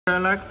I'd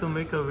like to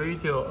make a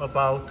video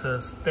about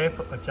step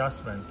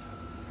adjustment.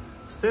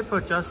 Step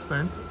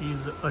adjustment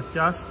is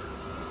adjust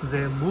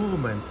the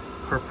movement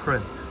per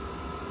print.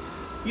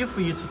 If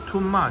it's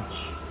too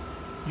much,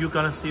 you're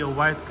gonna see a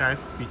wide gap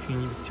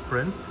between each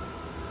print.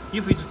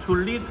 If it's too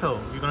little,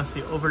 you're gonna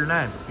see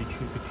overlap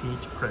between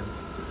each print.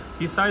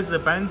 Besides the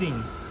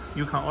banding,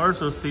 you can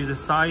also see the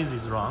size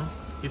is wrong.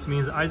 It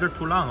means either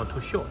too long or too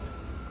short.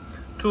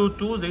 To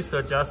do this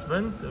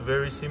adjustment,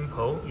 very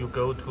simple. You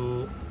go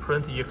to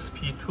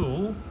PrintExp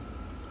tool,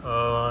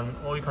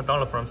 or you can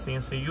download from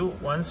CNCU.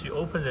 Once you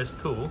open this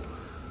tool,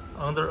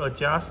 under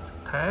Adjust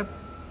tab,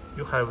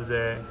 you have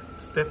the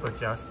Step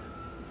Adjust,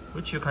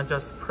 which you can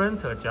just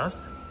print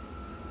adjust.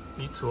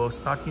 It will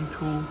starting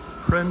to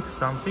print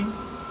something.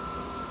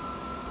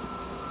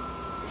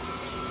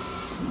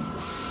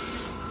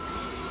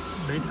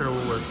 Later we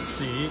will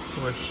see,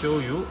 we'll show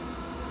you.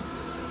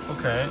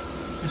 Okay,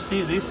 you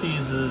see this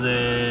is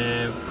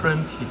the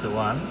printed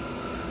one.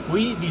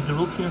 We did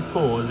looking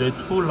for the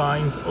two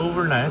lines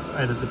overlap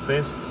at the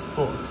best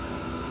spot.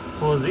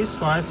 For this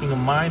one, I think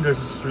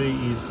 -3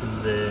 is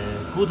the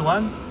good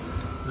one.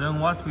 Then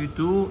what we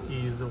do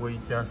is we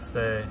just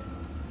say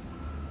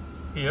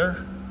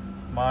here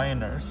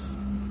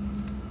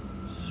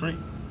 -3.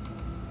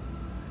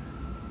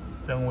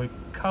 Then we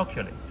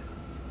calculate.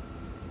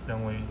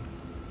 Then we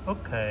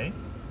okay.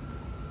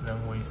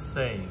 Then we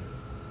save.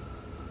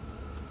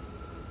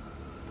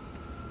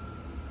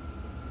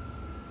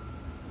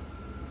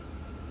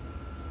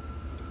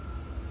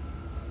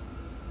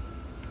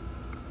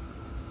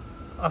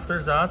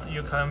 After that,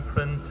 you can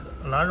print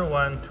another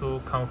one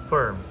to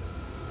confirm.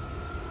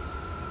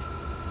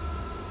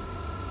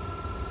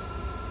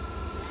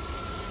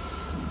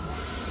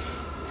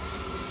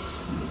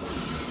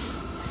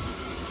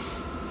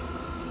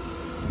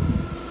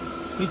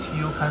 Which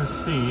you can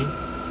see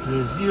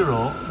the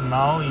 0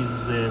 now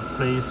is the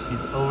place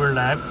is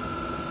overlapped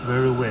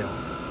very well.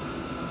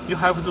 You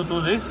have to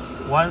do this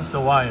once a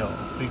while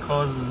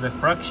because the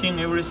fraction,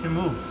 everything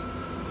moves.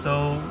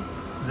 So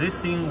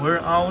this thing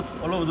wear out,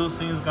 all of those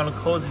things gonna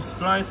cause it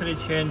slightly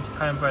change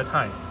time by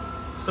time.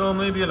 So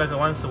maybe like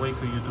once a week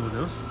you do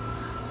this.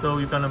 So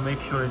you're gonna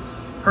make sure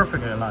it's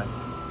perfectly aligned.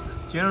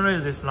 Generally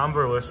this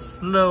number will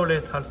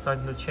slowly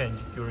start to change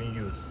during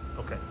use.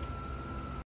 Okay.